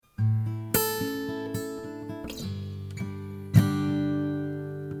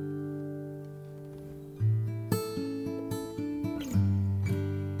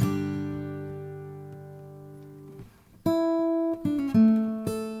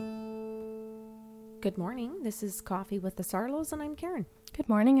Good morning. This is Coffee with the Sarlos, and I'm Karen. Good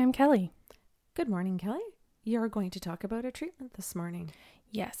morning, I'm Kelly. Good morning, Kelly. You're going to talk about a treatment this morning.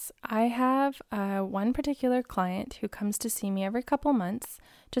 Yes, I have one particular client who comes to see me every couple months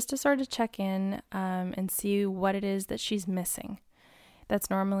just to sort of check in and see what it is that she's missing. That's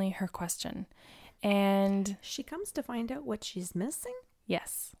normally her question. And she comes to find out what she's missing?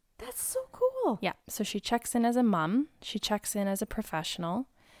 Yes. That's so cool. Yeah, so she checks in as a mom, she checks in as a professional,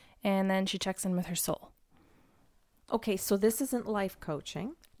 and then she checks in with her soul. Okay, so this isn't life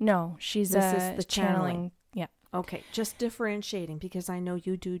coaching. No, this is the channeling. Yeah. Okay, just differentiating because I know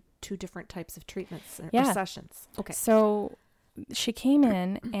you do two different types of treatments or sessions. Okay. So she came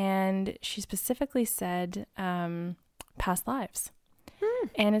in and she specifically said past lives.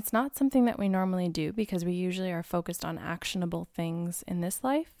 And it's not something that we normally do because we usually are focused on actionable things in this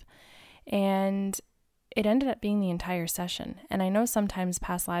life. And it ended up being the entire session. And I know sometimes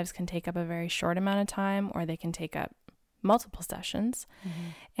past lives can take up a very short amount of time or they can take up multiple sessions. Mm-hmm.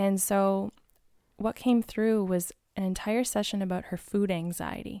 And so what came through was an entire session about her food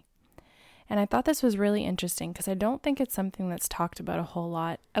anxiety. And I thought this was really interesting because I don't think it's something that's talked about a whole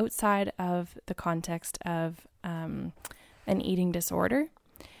lot outside of the context of an eating disorder.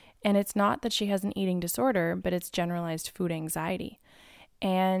 And it's not that she has an eating disorder, but it's generalized food anxiety.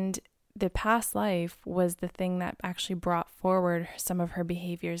 And the past life was the thing that actually brought forward some of her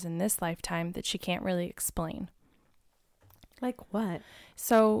behaviors in this lifetime that she can't really explain. Like what?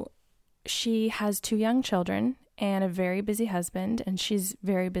 So she has 2 young children and a very busy husband, and she's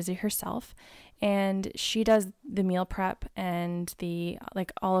very busy herself. And she does the meal prep and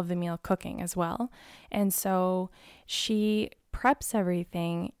all of the meal cooking as well. And so she preps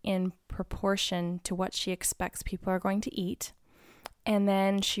everything in proportion to what she expects people are going to eat. And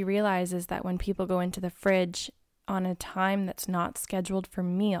then she realizes that when people go into the fridge on a time that's not scheduled for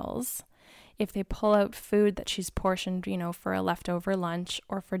meals, if they pull out food that she's portioned, for a leftover lunch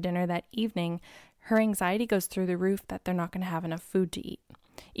or for dinner that evening, her anxiety goes through the roof that they're not going to have enough food to eat,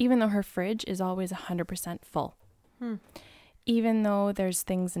 even though her fridge is always 100% full. Even though there's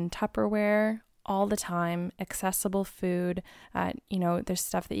things in Tupperware all the time, accessible food, there's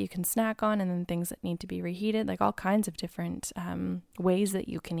stuff that you can snack on and then things that need to be reheated, like all kinds of different ways that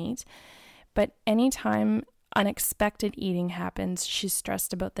you can eat. But anytime unexpected eating happens, she's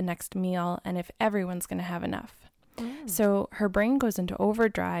stressed about the next meal and if everyone's going to have enough. So her brain goes into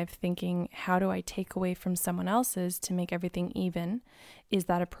overdrive thinking, how do I take away from someone else's to make everything even? Is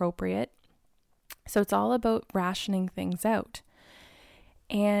that appropriate? So it's all about rationing things out.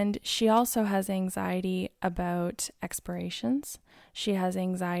 And she also has anxiety about expirations. She has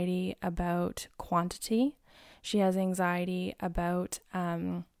anxiety about quantity. She has anxiety about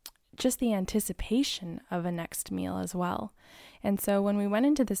just the anticipation of a next meal as well. And so when we went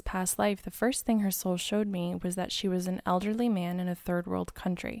into this past life, the first thing her soul showed me was that she was an elderly man in a third world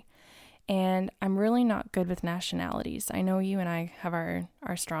country. And I'm really not good with nationalities. I know you and I have our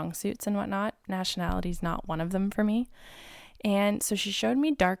strong suits and whatnot. Nationality's not one of them for me. And so she showed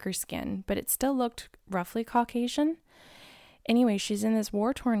me darker skin, but it still looked roughly Caucasian. Anyway, she's in this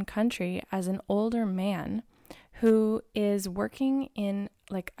war-torn country as an older man who is working in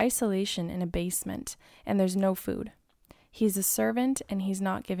isolation in a basement, and there's no food. He's a servant and he's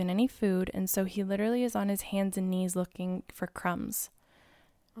not given any food, and so he literally is on his hands and knees looking for crumbs.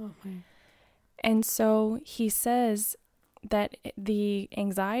 Oh my. And so he says that the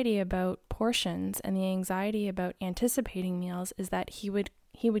anxiety about portions and the anxiety about anticipating meals is that he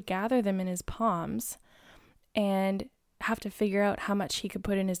would gather them in his palms and have to figure out how much he could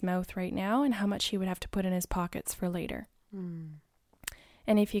put in his mouth right now and how much he would have to put in his pockets for later.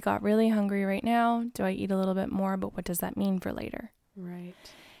 And if he got really hungry right now, do I eat a little bit more? But what does that mean for later? Right.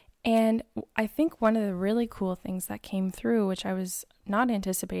 And I think one of the really cool things that came through, which I was not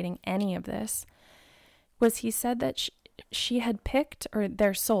anticipating any of this, was he said that she had picked, or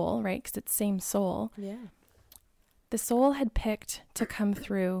their soul, right? Because it's same soul. Yeah. The soul had picked to come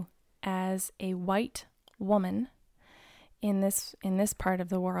through as a white woman in this part of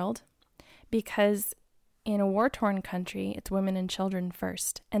the world, because in a war-torn country, it's women and children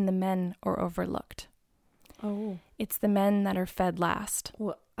first, and the men are overlooked. Oh. It's the men that are fed last.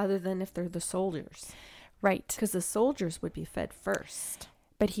 Well, other than if they're the soldiers. Right. Because the soldiers would be fed first.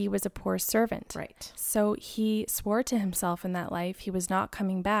 But he was a poor servant. Right. So he swore to himself in that life he was not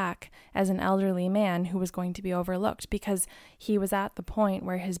coming back as an elderly man who was going to be overlooked, because he was at the point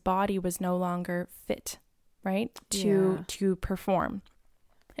where his body was no longer fit, right, to perform.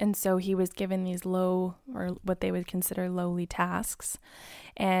 And so he was given these low, or what they would consider lowly tasks,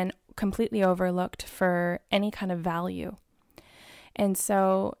 and completely overlooked for any kind of value. And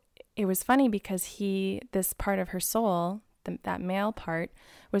so it was funny because this part of her soul, that male part,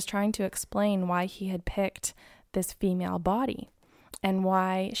 was trying to explain why he had picked this female body and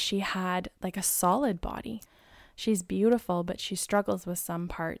why she had like a solid body. She's beautiful, but she struggles with some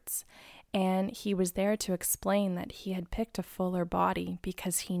parts. And he was there to explain that he had picked a fuller body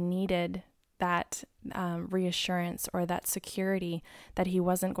because he needed that reassurance or that security that he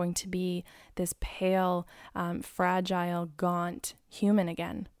wasn't going to be this pale, fragile, gaunt human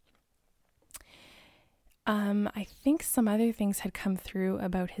again. I think some other things had come through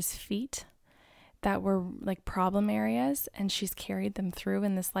about his feet that were like problem areas, and she's carried them through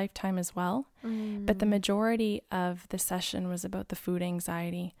in this lifetime as well. But the majority of the session was about the food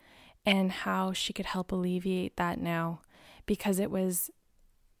anxiety and how she could help alleviate that now, because it was,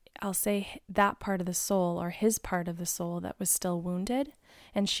 I'll say, that part of the soul, or his part of the soul, that was still wounded,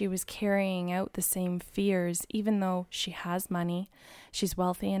 and she was carrying out the same fears, even though she has money, she's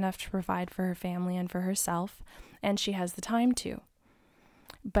wealthy enough to provide for her family and for herself, and she has the time to.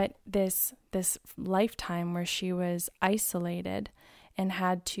 But this lifetime where she was isolated and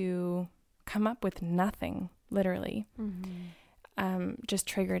had to come up with nothing, literally, just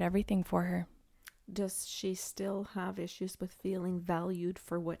triggered everything for her. Does she still have issues with feeling valued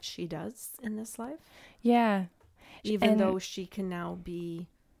for what she does in this life? Yeah. Even though she can now be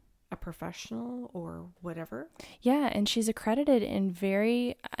a professional or whatever? Yeah, and she's accredited in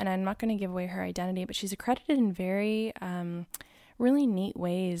and I'm not going to give away her identity, but she's accredited in very really neat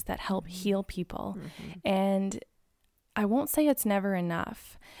ways that help heal people. And I won't say it's never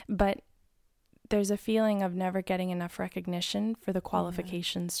enough, but there's a feeling of never getting enough recognition for the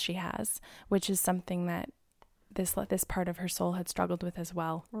qualifications she has, which is something that this part of her soul had struggled with as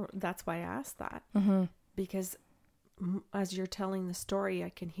well. That's why I asked that. Because as you're telling the story,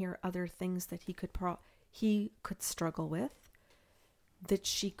 I can hear other things that he could struggle with that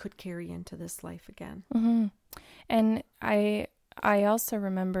she could carry into this life again. And I also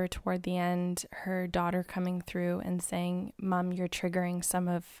remember toward the end, her daughter coming through and saying, "Mom, you're triggering some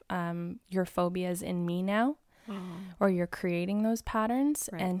of your phobias in me now, or you're creating those patterns.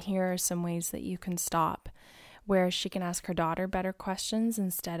 Right. And here are some ways that you can stop," where she can ask her daughter better questions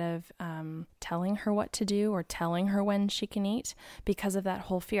instead of telling her what to do or telling her when she can eat, because of that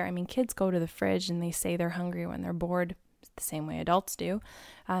whole fear. I mean, kids go to the fridge and they say they're hungry when they're bored, the same way adults do.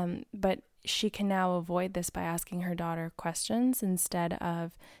 But she can now avoid this by asking her daughter questions instead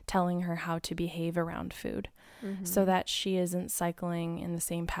of telling her how to behave around food, so that she isn't cycling in the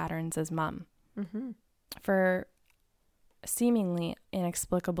same patterns as mom for seemingly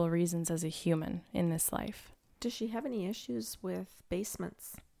inexplicable reasons as a human in this life. Does she have any issues with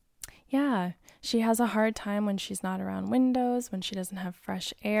basements? Yeah, she has a hard time when she's not around windows, when she doesn't have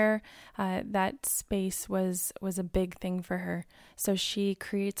fresh air. That space was a big thing for her. So she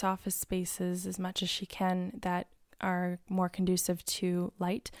creates office spaces as much as she can that are more conducive to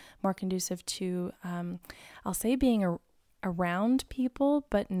light, more conducive to, I'll say, being around people,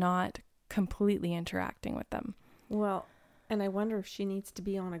 but not completely interacting with them. Well, and I wonder if she needs to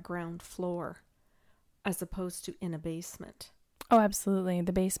be on a ground floor as opposed to in a basement. Oh, absolutely.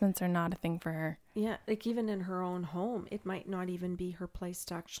 The basements are not a thing for her. Yeah, like even in her own home, it might not even be her place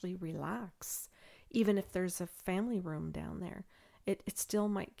to actually relax. Even if there's a family room down there, it still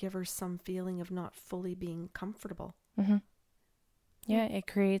might give her some feeling of not fully being comfortable. Yeah, it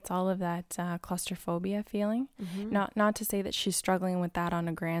creates all of that claustrophobia feeling. Not to say that she's struggling with that on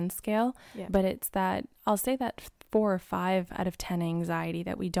a grand scale, but it's that, I'll say that 4 or 5 out of 10 anxiety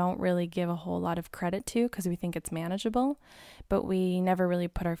that we don't really give a whole lot of credit to because we think it's manageable, but we never really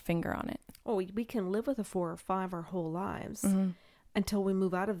put our finger on it. Oh, we can live with a 4 or 5 our whole lives until we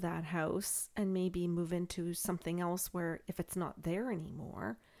move out of that house and maybe move into something else where if it's not there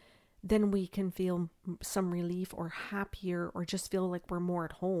anymore, then we can feel some relief or happier or just feel like we're more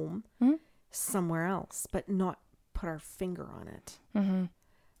at home somewhere else, but not put our finger on it.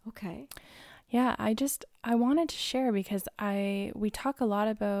 Okay. Yeah, I wanted to share because we talk a lot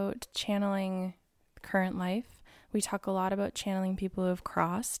about channeling current life. We talk a lot about channeling people who have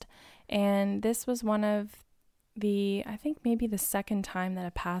crossed. And this was one of I think maybe the second time that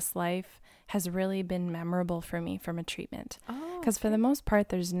a past life has really been memorable for me from a treatment. Because for the most part,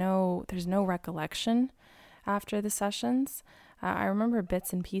 there's no recollection after the sessions. I remember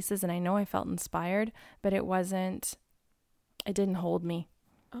bits and pieces, and I know I felt inspired, but it didn't hold me.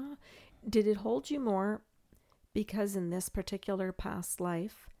 Did it hold you more because in this particular past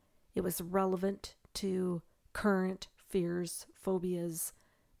life, it was relevant to current fears, phobias,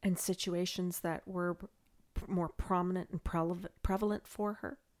 and situations that were more prominent and prevalent for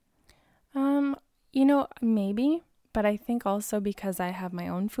her? Maybe, But I think also because I have my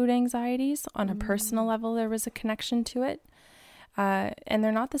own food anxieties on a personal level, there was a connection to it. And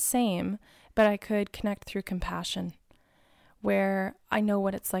they're not the same, but I could connect through compassion, where I know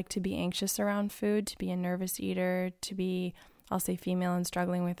what it's like to be anxious around food, to be a nervous eater, to be, I'll say, female and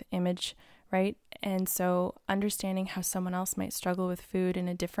struggling with image, right? And so understanding how someone else might struggle with food in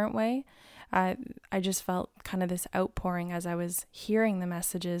a different way, I just felt kind of this outpouring as I was hearing the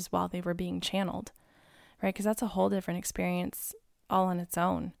messages while they were being channeled, right? Because that's a whole different experience all on its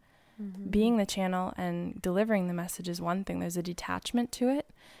own. Mm-hmm. Being the channel and delivering the message is one thing. There's a detachment to it,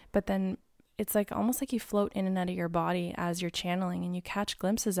 but then it's like almost like you float in and out of your body as you're channeling, and you catch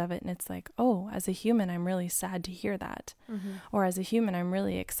glimpses of it, and it's like, oh, as a human, I'm really sad to hear that. Mm-hmm. Or as a human, I'm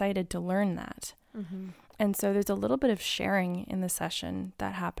really excited to learn that. Mm-hmm. And so there's a little bit of sharing in the session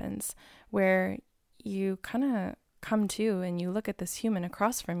that happens where you kind of come to and you look at this human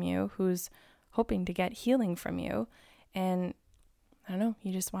across from you who's hoping to get healing from you, and I don't know,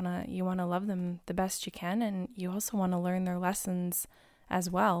 you just want to love them the best you can, and you also want to learn their lessons as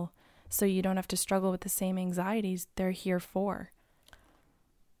well, so you don't have to struggle with the same anxieties they're here for.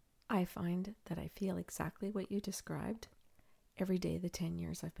 I find that I feel exactly what you described every day the 10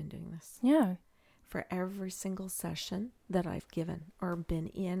 years I've been doing this. Yeah. For every single session that I've given or been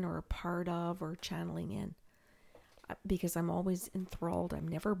in or a part of or channeling in, because I'm always enthralled. I'm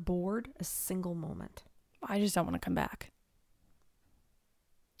never bored a single moment. I just don't want to come back.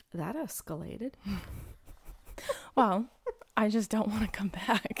 That escalated. Well, I just don't want to come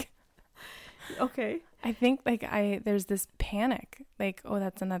back. Okay. I think there's this panic, like, oh,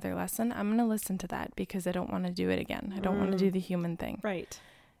 that's another lesson. I'm going to listen to that because I don't want to do it again. I don't want to do the human thing. Right.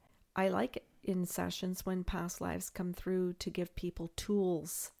 I like it in sessions when past lives come through to give people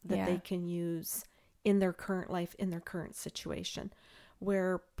tools that they can use in their current life, in their current situation,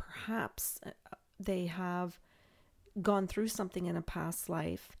 where perhaps they have gone through something in a past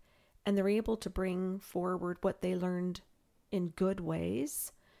life and they're able to bring forward what they learned in good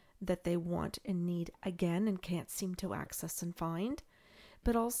ways that they want and need again and can't seem to access and find,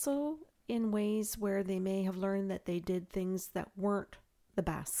 but also in ways where they may have learned that they did things that weren't the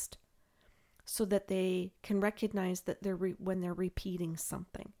best, so that they can recognize that when they're repeating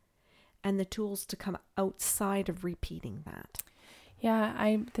something, and the tools to come outside of repeating that.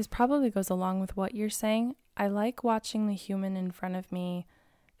 Yeah, this probably goes along with what you're saying. I like watching the human in front of me,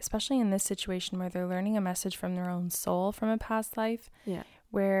 especially in this situation where they're learning a message from their own soul from a past life,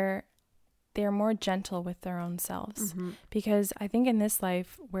 where they're more gentle with their own selves. Mm-hmm. Because I think in this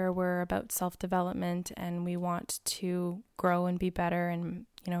life where we're about self-development and we want to grow and be better and,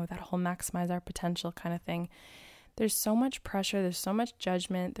 that whole maximize our potential kind of thing, there's so much pressure, there's so much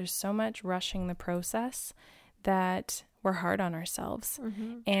judgment, there's so much rushing the process that we're hard on ourselves.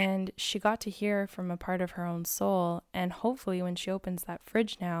 Mm-hmm. And she got to hear from a part of her own soul. And hopefully when she opens that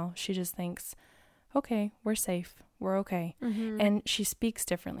fridge now, she just thinks, okay, we're safe. We're okay. Mm-hmm. And she speaks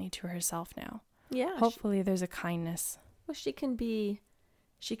differently to herself now. Yeah. Hopefully there's a kindness. Well, she can be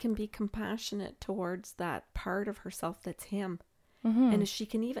compassionate towards that part of herself that's him. Mm-hmm. And she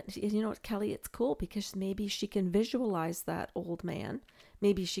can even, Kelly, it's cool because maybe she can visualize that old man.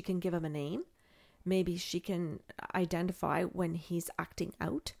 Maybe she can give him a name. Maybe she can identify when he's acting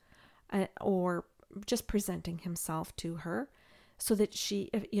out or just presenting himself to her so that she,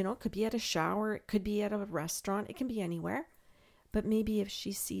 it could be at a shower, it could be at a restaurant, it can be anywhere. But maybe if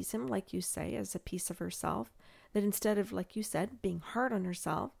she sees him, like you say, as a piece of herself, that instead of, like you said, being hard on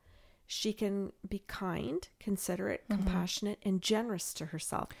herself, she can be kind, considerate, mm-hmm. compassionate, and generous to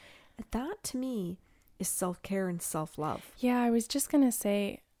herself. That, to me, is self-care and self-love. Yeah, I was just going to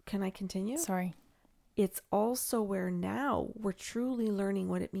say... Can I continue? Sorry. It's also where now we're truly learning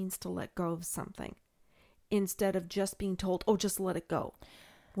what it means to let go of something instead of just being told, oh, just let it go.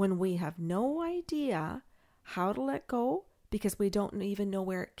 When we have no idea how to let go because we don't even know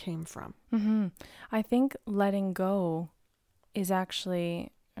where it came from. Mm-hmm. I think letting go is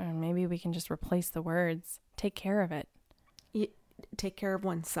actually... maybe we can just replace the words. Take care of it. Take care of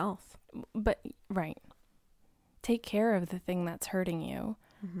oneself. But, right. Take care of the thing that's hurting you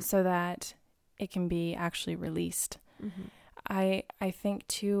mm-hmm. so that it can be actually released. Mm-hmm. I think,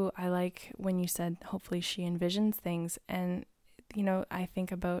 too, I like when you said, hopefully she envisions things. And, I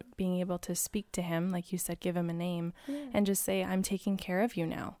think about being able to speak to him, like you said, give him a name, and just say, I'm taking care of you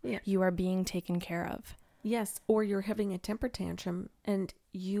now. Yeah. You are being taken care of. Yes, or you're having a temper tantrum and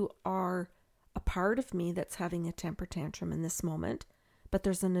you are a part of me that's having a temper tantrum in this moment, but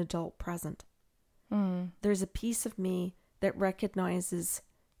there's an adult present. Mm. There's a piece of me that recognizes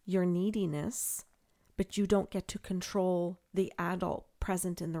your neediness, but you don't get to control the adult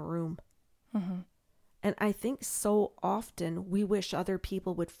present in the room. Mm-hmm. And I think so often we wish other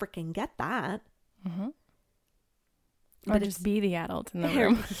people would freaking get that. Mm-hmm. Or just be the adult in the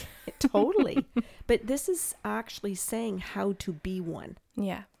room. Totally. But this is actually saying how to be one.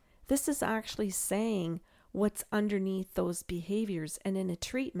 Yeah. This is actually saying what's underneath those behaviors. And in a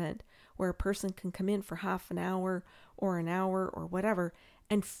treatment where a person can come in for half an hour or whatever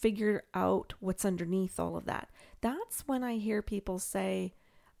and figure out what's underneath all of that. That's when I hear people say,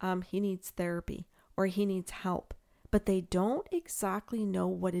 he needs therapy or he needs help. But they don't exactly know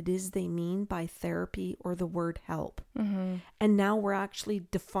what it is they mean by therapy or the word help. Mm-hmm. And now we're actually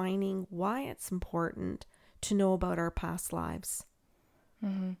defining why it's important to know about our past lives.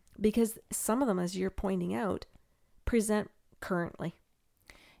 Mm-hmm. Because some of them, as you're pointing out, present currently.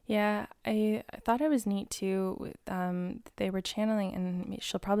 Yeah, I thought it was neat too. They were channeling, and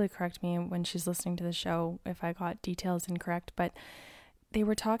she'll probably correct me when she's listening to the show if I got details incorrect, but they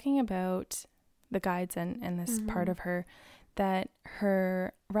were talking about the guides and this Mm-hmm. part of her, that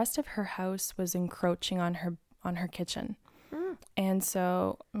her rest of her house was encroaching on her kitchen. Mm. And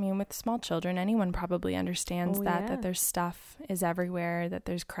so, I mean, with small children, anyone probably understands yeah. that their stuff is everywhere, that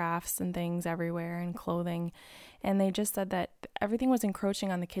there's crafts and things everywhere and clothing. And they just said that everything was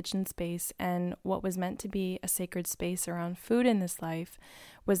encroaching on the kitchen space, and what was meant to be a sacred space around food in this life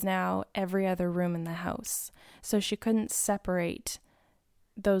was now every other room in the house. So she couldn't separate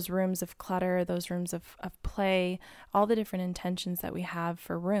those rooms of clutter, those rooms of play, all the different intentions that we have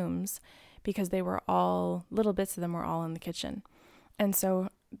for rooms, because they were all, little bits of them were all in the kitchen. And so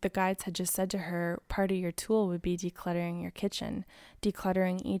the guides had just said to her, part of your tool would be decluttering your kitchen,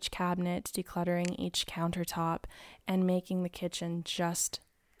 decluttering each cabinet, decluttering each countertop, and making the kitchen just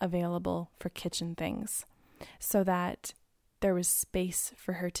available for kitchen things, so that there was space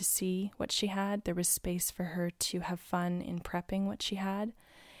for her to see what she had. There was space for her to have fun in prepping what she had.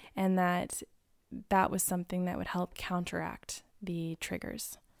 And that was something that would help counteract the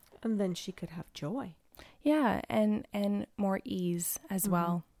triggers. And then she could have joy. Yeah, and more ease as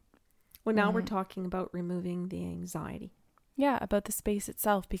well. Well, now we're talking about removing the anxiety. Yeah, about the space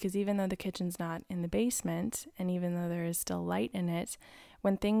itself, because even though the kitchen's not in the basement, and even though there is still light in it,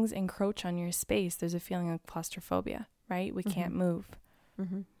 when things encroach on your space, there's a feeling of claustrophobia, right? We can't move.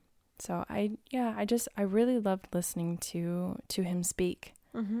 Mm-hmm. So I really loved listening to him speak.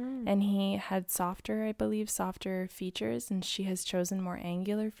 Mm-hmm. And he had softer features, and she has chosen more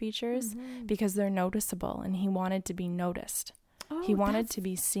angular features because they're noticeable, and he wanted to be noticed. Oh, he wanted to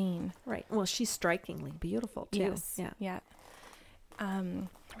be seen. Right. Well, she's strikingly beautiful too. Yes. Yeah. There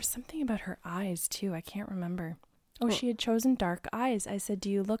was something about her eyes too. I can't remember. Oh, she had chosen dark eyes. I said, do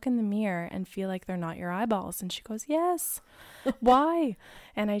you look in the mirror and feel like they're not your eyeballs? And she goes, yes. Why?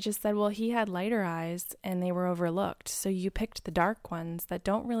 And I just said, well, he had lighter eyes and they were overlooked. So you picked the dark ones that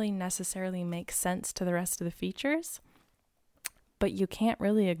don't really necessarily make sense to the rest of the features, but you can't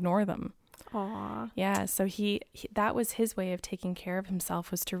really ignore them. Aw. Yeah. So he that was his way of taking care of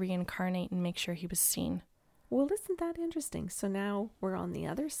himself, was to reincarnate and make sure he was seen. Well, isn't that interesting? So now we're on the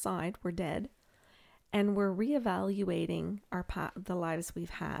other side. We're dead. And we're reevaluating the lives we've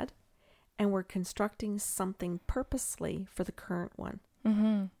had, and we're constructing something purposely for the current one.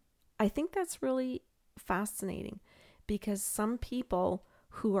 Mm-hmm. I think that's really fascinating, because some people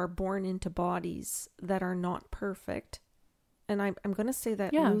who are born into bodies that are not perfect, and I'm going to say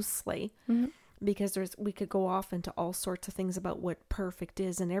that loosely, because we could go off into all sorts of things about what perfect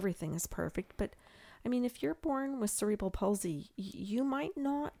is, and everything is perfect. But I mean, if you're born with cerebral palsy, you might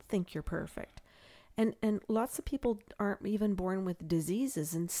not think you're perfect. And lots of people aren't even born with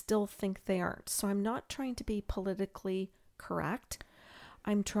diseases and still think they aren't. So I'm not trying to be politically correct.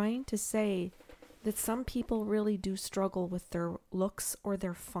 I'm trying to say that some people really do struggle with their looks or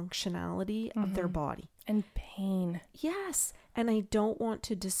their functionality of their body. And pain. Yes. And I don't want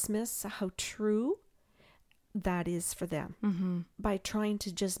to dismiss how true that is for them by trying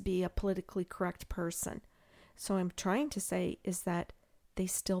to just be a politically correct person. So I'm trying to say is that they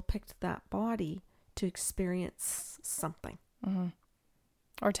still picked that body to experience something,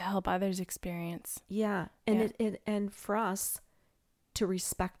 or to help others experience. Yeah, and and for us to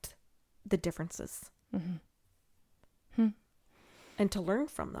respect the differences, and to learn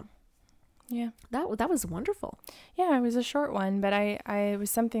from them. Yeah, that was wonderful. Yeah, it was a short one, but it was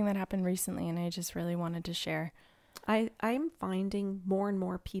something that happened recently, and I just really wanted to share. I'm finding more and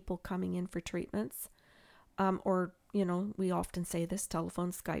more people coming in for treatments, or we often say this: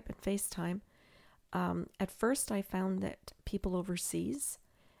 telephone, Skype, and FaceTime. At first, I found that people overseas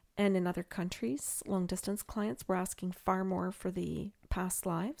and in other countries, long distance clients, were asking far more for the past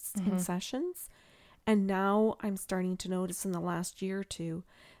lives in sessions. And now I'm starting to notice in the last year or two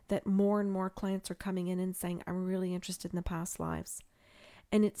that more and more clients are coming in and saying, I'm really interested in the past lives.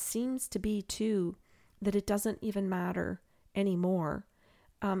 And it seems to be, too, that it doesn't even matter anymore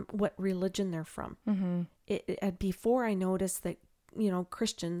what religion they're from. Before, I noticed that,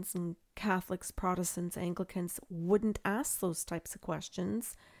 Christians and Catholics, Protestants, Anglicans wouldn't ask those types of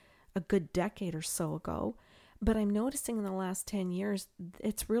questions a good decade or so ago. But I'm noticing in the last 10 years,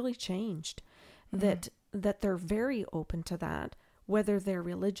 it's really changed. That they're very open to that, whether their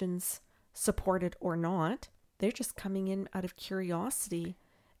religions support it or not. They're just coming in out of curiosity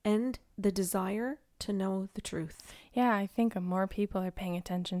and the desire to know the truth. Yeah, I think more people are paying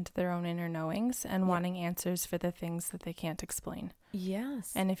attention to their own inner knowings and wanting answers for the things that they can't explain.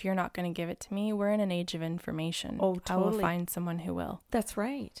 Yes. And if you're not going to give it to me, we're in an age of information. Oh, totally. I will find someone who will. That's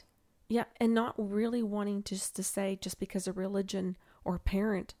right. Yeah, and not really wanting to say just because a religion or a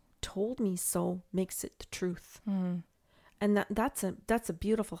parent told me so makes it the truth. And that's a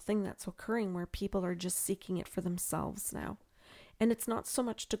beautiful thing that's occurring, where people are just seeking it for themselves now. And it's not so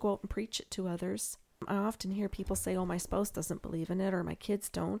much to go out and preach it to others. I often hear people say, oh, my spouse doesn't believe in it, or my kids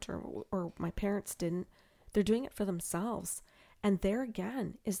don't, or my parents didn't. They're doing it for themselves. And there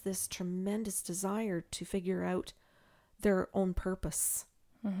again is this tremendous desire to figure out their own purpose,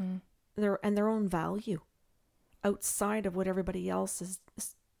 their own value outside of what everybody else is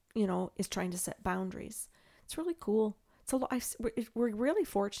trying to set boundaries. It's really cool. So we're really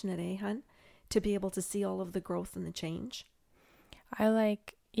fortunate, hun, to be able to see all of the growth and the change.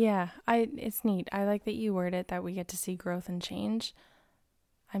 It's neat. I like that you word it, that we get to see growth and change.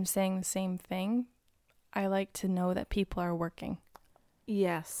 I'm saying the same thing. I like to know that people are working.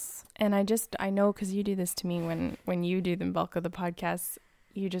 Yes. And I know, because you do this to me when you do the bulk of the podcasts,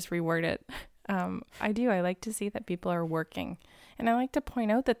 you just reword it. I do. I like to see that people are working, and I like to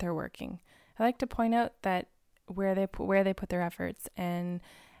point out that they're working. I like to point out that where they put their efforts and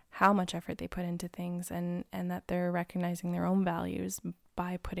how much effort they put into things, and that they're recognizing their own values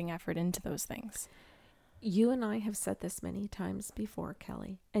by putting effort into those things. You and I have said this many times before,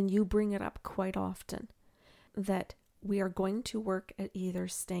 Kelly, and you bring it up quite often, that we are going to work at either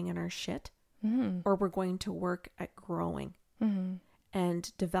staying in our shit or we're going to work at growing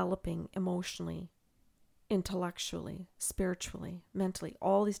and developing emotionally, intellectually, spiritually, mentally,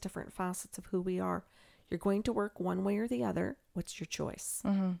 all these different facets of who we are. You're going to work one way or the other. What's your choice?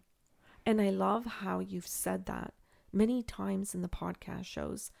 And I love how you've said that many times in the podcast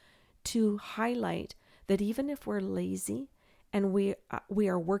shows, to highlight that even if we're lazy and we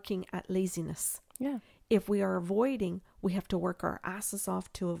are working at laziness, if we are avoiding, we have to work our asses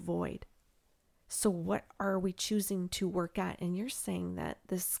off to avoid. So what are we choosing to work at? And you're saying that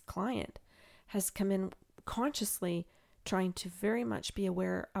this client has come in consciously trying to very much be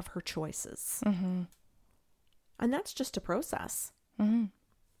aware of her choices. And that's just a process.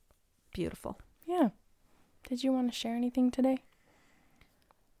 Beautiful. Yeah. Did you want to share anything today?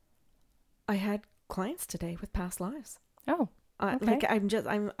 I had clients today with past lives. Oh, okay.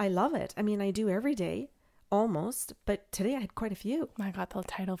 I love it. I mean, I do every day, almost, but today I had quite a few. I got the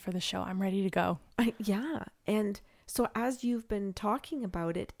title for the show. I'm ready to go. Yeah. And so as you've been talking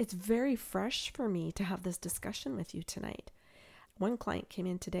about it, it's very fresh for me to have this discussion with you tonight. One client came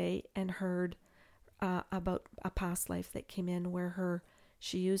in today and heard about a past life that came in where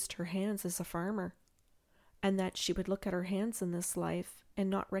she used her hands as a farmer, and that she would look at her hands in this life and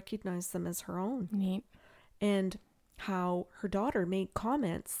not recognize them as her own. Neat. And how her daughter made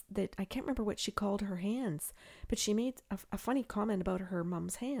comments that, I can't remember what she called her hands, but she made a funny comment about her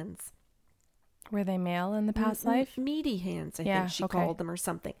mom's hands. Were they male in the past life? Meaty hands, I think she called them, or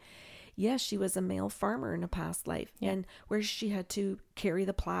something. Yes, she was a male farmer in a past life, and where she had to carry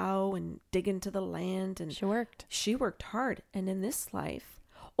the plow and dig into the land, and she worked hard. And in this life,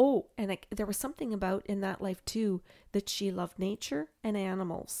 there was something about in that life too, that she loved nature and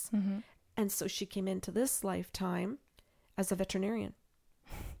animals. And so she came into this lifetime as a veterinarian.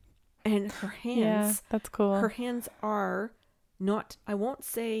 And her hands, that's cool. Her hands are not, I won't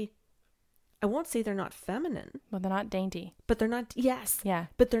say they're not feminine. Well, they're not dainty. But they're not, yes. Yeah.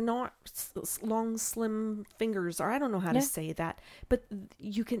 But they're not long, slim fingers, or I don't know how to say that. But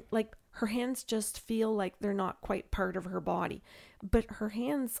you can, her hands just feel like they're not quite part of her body. But her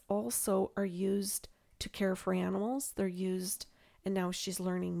hands also are used to care for animals. They're used, and now she's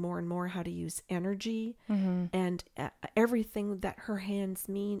learning more and more how to use energy and everything that her hands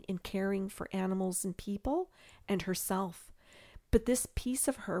mean in caring for animals and people and herself. But this piece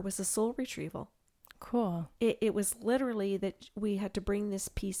of her was a soul retrieval. Cool. It was literally that we had to bring this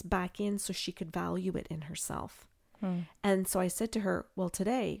piece back in so she could value it in herself. And so I said to her, well,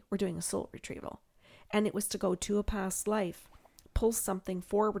 today we're doing a soul retrieval. And it was to go to a past life. pull something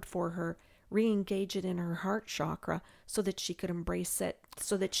forward for her, re-engage it in her heart chakra so that she could embrace it,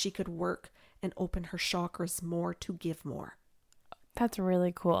 so that she could work and open her chakras more to give more. That's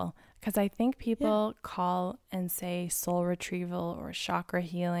really cool, because I think people call and say soul retrieval or chakra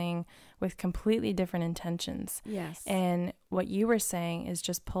healing with completely different intentions. Yes. And what you were saying is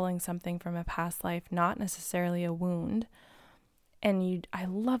just pulling something from a past life, not necessarily a wound. And I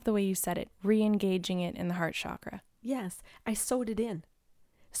love the way you said it, re-engaging it in the heart chakra. Yes, I sewed it in.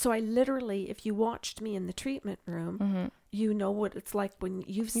 So I literally, if you watched me in the treatment room, you know what it's like when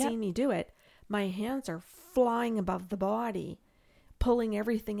you've seen me do it. My hands are flying above the body, pulling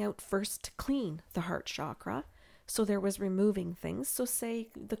everything out first to clean the heart chakra. So there was removing things. So say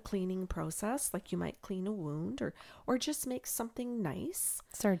the cleaning process, like you might clean a wound or just make something nice.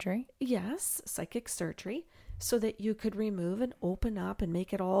 Surgery. Yes, psychic surgery. So that you could remove and open up and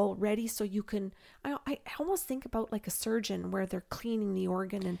make it all ready so you can, I almost think about like a surgeon where they're cleaning the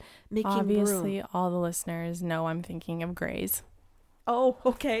organ and making Obviously, room. all the listeners know I'm thinking of Grey's. Oh,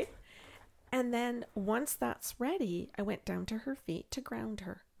 okay. And then once that's ready, I went down to her feet to ground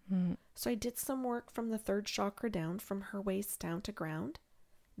her. So I did some work from the third chakra down, from her waist down to ground.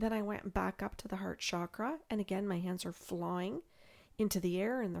 Then I went back up to the heart chakra. And again, my hands are flying into the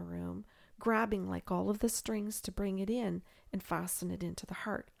air in the room, grabbing like all of the strings to bring it in and fasten it into the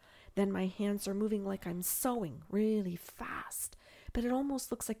heart. Then my hands are moving like I'm sewing really fast, but it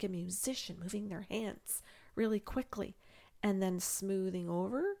almost looks like a musician moving their hands really quickly, and then smoothing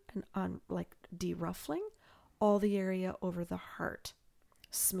over and on, like deruffling all the area over the heart,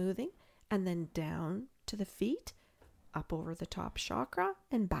 smoothing, and then down to the feet, up over the top chakra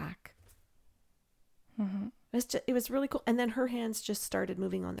and back. It was really cool. And then her hands just started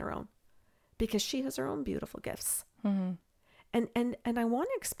moving on their own, because she has her own beautiful gifts. And I want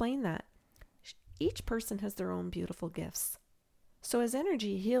to explain that each person has their own beautiful gifts. So as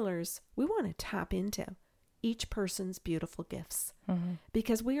energy healers, we want to tap into each person's beautiful gifts,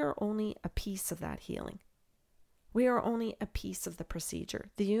 because we are only a piece of that healing. We are only a piece of the procedure.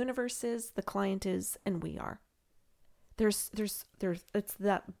 The universe is, the client is, and we are. There's it's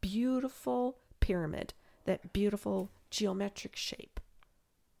that beautiful pyramid, that beautiful geometric shape.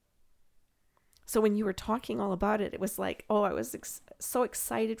 So when you were talking all about it, it was like, oh, I was so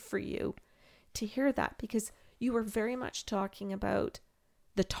excited for you to hear that, because you were very much talking about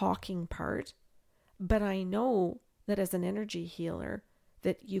the talking part. But I know that as an energy healer,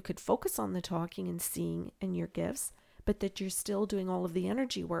 that you could focus on the talking and seeing and your gifts, but that you're still doing all of the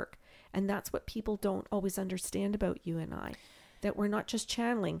energy work. And that's what people don't always understand about you and I, that we're not just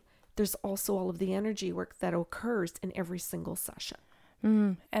channeling. There's also all of the energy work that occurs in every single session.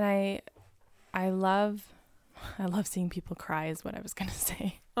 And I love seeing people cry is what I was going to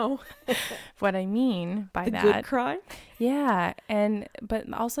say. Oh, what I mean by the that. good cry? Yeah.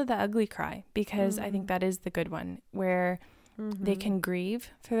 But also the ugly cry, because I think that is the good one, where they can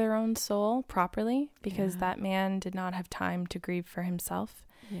grieve for their own soul properly, because that man did not have time to grieve for himself.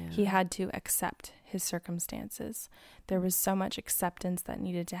 Yeah. He had to accept his circumstances. There was so much acceptance that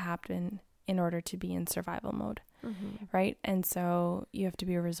needed to happen in order to be in survival mode. Right? And so you have to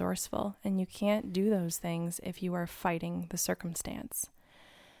be resourceful, and you can't do those things if you are fighting the circumstance.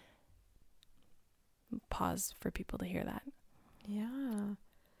 Pause for people to hear that. Yeah.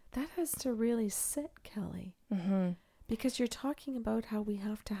 That has to really sit, Kelly. Because you're talking about how we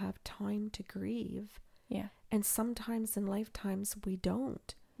have to have time to grieve. Yeah. And sometimes in lifetimes we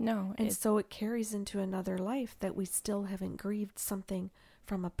don't. No. And so it carries into another life that we still haven't grieved something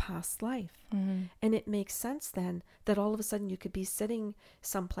from a past life. And it makes sense then that all of a sudden you could be sitting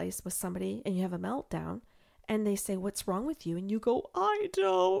someplace with somebody and you have a meltdown and they say, "What's wrong with you?" And you go, "I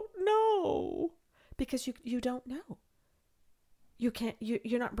don't know." Because you don't know. You can't,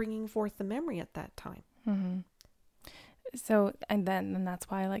 you're not bringing forth the memory at that time. So, and that's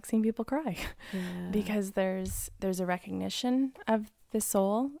why I like seeing people cry, because there's a recognition of the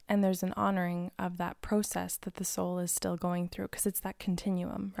soul, and there's an honoring of that process that the soul is still going through, because it's that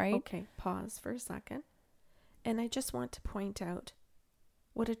continuum, right? Okay, pause for a second. And I just want to point out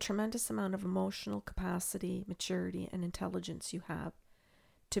what a tremendous amount of emotional capacity, maturity, and intelligence you have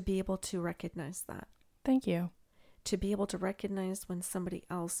to be able to recognize that. Thank you. To be able to recognize when somebody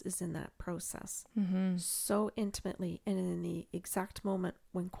else is in that process so intimately, and in the exact moment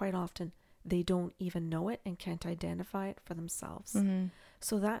when quite often they don't even know it and can't identify it for themselves.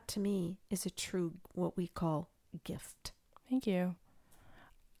 So that to me is a true, what we call, gift. Thank you.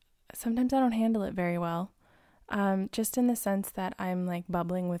 Sometimes I don't handle it very well. Just in the sense that I'm like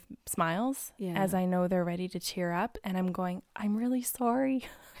bubbling with smiles as I know they're ready to cheer up, and I'm going, "I'm really sorry."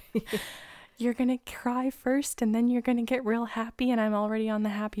 you're going to cry first and then you're going to get real happy. And I'm already on the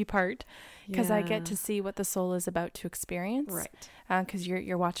happy part because I get to see what the soul is about to experience. Right. Because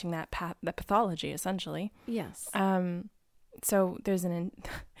you're watching that the pathology, essentially. Yes. So there's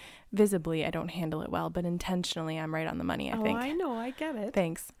visibly, I don't handle it well, but intentionally I'm right on the money, I think. Oh, I know. I get it.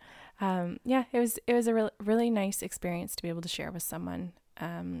 Thanks. Yeah, it was a really nice experience to be able to share with someone,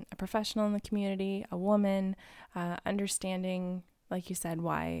 a professional in the community, a woman, understanding, like you said,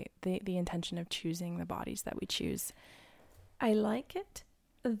 why the intention of choosing the bodies that we choose. I like it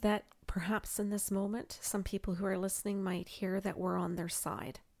that perhaps in this moment, some people who are listening might hear that we're on their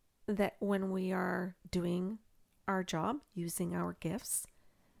side, that when we are doing our job, using our gifts,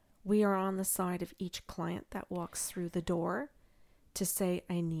 we are on the side of each client that walks through the door to say,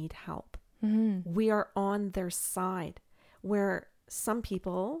 I need help. Mm-hmm. We are on their side, where some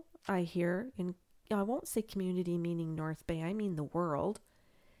people I hear in, I won't say community meaning North Bay, I mean the world,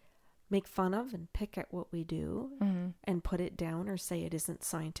 make fun of and pick at what we do and put it down or say it isn't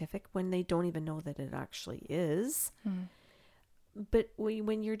scientific when they don't even know that it actually is. But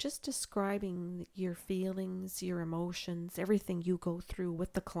when you're just describing your feelings, your emotions, everything you go through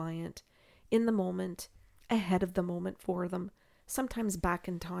with the client in the moment, ahead of the moment for them, sometimes back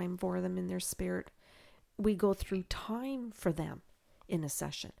in time for them in their spirit, we go through time for them in a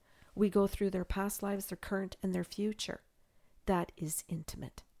session. We go through their past lives, their current, and their future. That is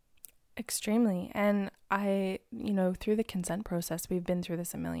intimate. Extremely. And through the consent process, we've been through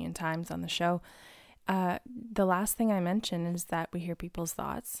this a million times on the show. The last thing I mention is that we hear people's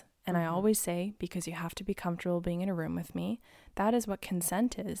thoughts. And I always say, because you have to be comfortable being in a room with me, that is what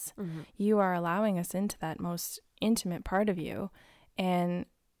consent is. You are allowing us into that most intimate part of you. And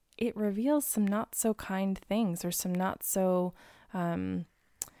it reveals some not so kind things, or some not so, I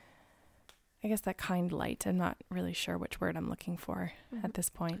guess that kind light. I'm not really sure which word I'm looking for at this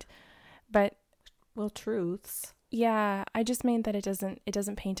point. But truths. Yeah, I just mean that it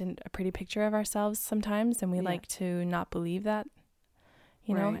doesn't paint a pretty picture of ourselves sometimes, and we like to not believe that,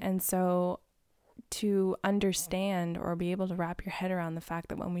 you know? And so to understand or be able to wrap your head around the fact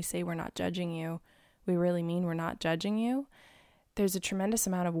that when we say we're not judging you, we really mean we're not judging you. There's a tremendous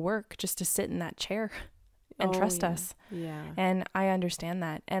amount of work just to sit in that chair and trust us. Yeah. And I understand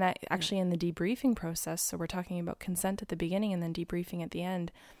that. And I actually in the debriefing process, so we're talking about consent at the beginning and then debriefing at the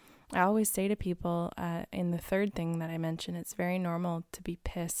end, I always say to people in the third thing that I mentioned, it's very normal to be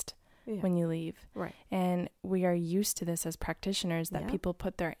pissed when you leave. Right. And we are used to this as practitioners, that people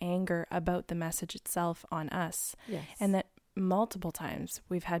put their anger about the message itself on us. Yes. And that multiple times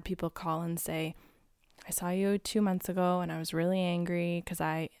we've had people call and say, I saw you 2 months ago and I was really angry because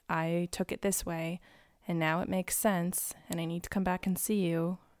I took it this way and now it makes sense and I need to come back and see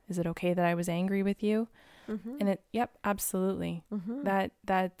you. Is it okay that I was angry with you? And absolutely.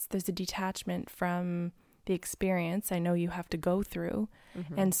 There's a detachment from the experience I know you have to go through.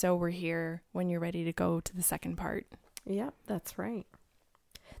 And so we're here when you're ready to go to the second part. Yep, that's right.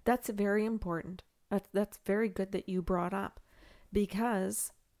 That's very important. That's very good that you brought up,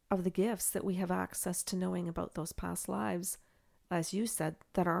 because of the gifts that we have access to knowing about those past lives, as you said,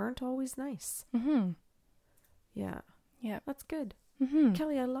 that aren't always nice. Yeah. Yeah. That's good.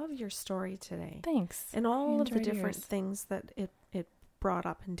 Kelly, I love your story today. Thanks. And all of the different things that it brought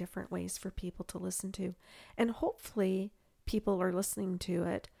up in different ways for people to listen to. And hopefully people are listening to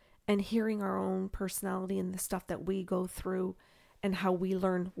it and hearing our own personality and the stuff that we go through and how we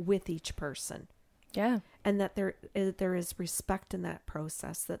learn with each person. Yeah. And that there is respect in that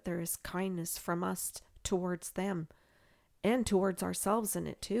process, that there is kindness from us towards them and towards ourselves in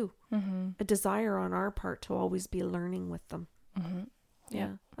it too. A desire on our part to always be learning with them.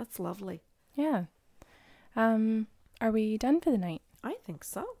 Yeah, that's lovely. Yeah. Are we done for the night? I think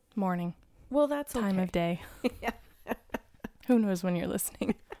so. Morning. Well, that's time of day. Yeah. Who knows when you're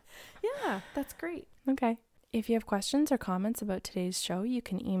listening? Yeah, that's great. Okay. If you have questions or comments about today's show, you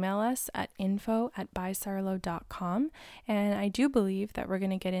can email us at info@bysarlo.com. And I do believe that we're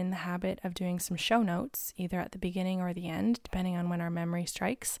going to get in the habit of doing some show notes, either at the beginning or the end, depending on when our memory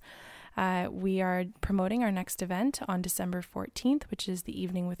strikes. We are promoting our next event on December 14th, which is the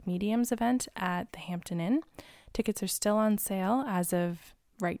Evening with Mediums event at the Hampton Inn. Tickets are still on sale as of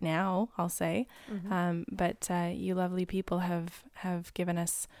right now, I'll say. But you lovely people have given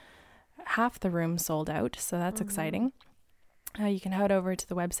us half the room sold out, so that's exciting. You can head over to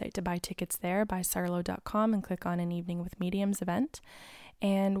the website to buy tickets there, bysarlo.com, and click on an Evening with Mediums event.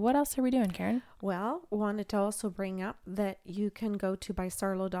 And what else are we doing, Karen? Well, wanted to also bring up that you can go to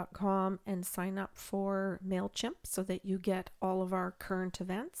bysarlo.com and sign up for MailChimp so that you get all of our current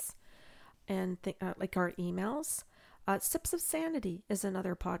events and like our emails. Sips of Sanity is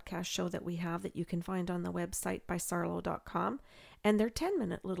another podcast show that we have that you can find on the website bysarlo.com. And they're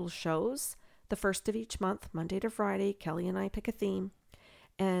 10-minute little shows. The first of each month, Monday to Friday, Kelly and I pick a theme.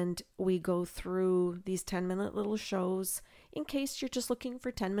 And we go through these 10-minute little shows in case you're just looking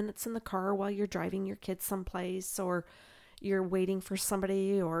for 10 minutes in the car while you're driving your kids someplace, or you're waiting for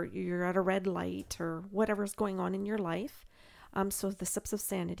somebody, or you're at a red light, or whatever's going on in your life. So the Sips of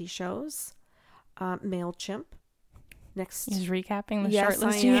Sanity shows. MailChimp. Next. He's recapping the yes, short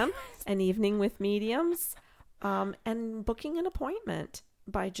list. I am. An Evening with Mediums. And booking an appointment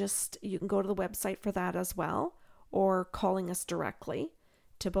you can go to the website for that as well, or calling us directly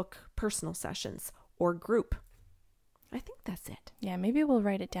to book personal sessions or group. I think that's it. Yeah, maybe we'll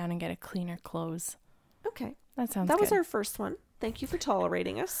write it down and get a cleaner close. Okay. That sounds good. That was good. our first one. Thank you for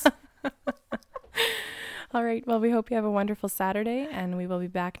tolerating us. All right. Well, we hope you have a wonderful Saturday, and we will be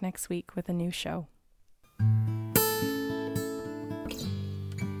back next week with a new show.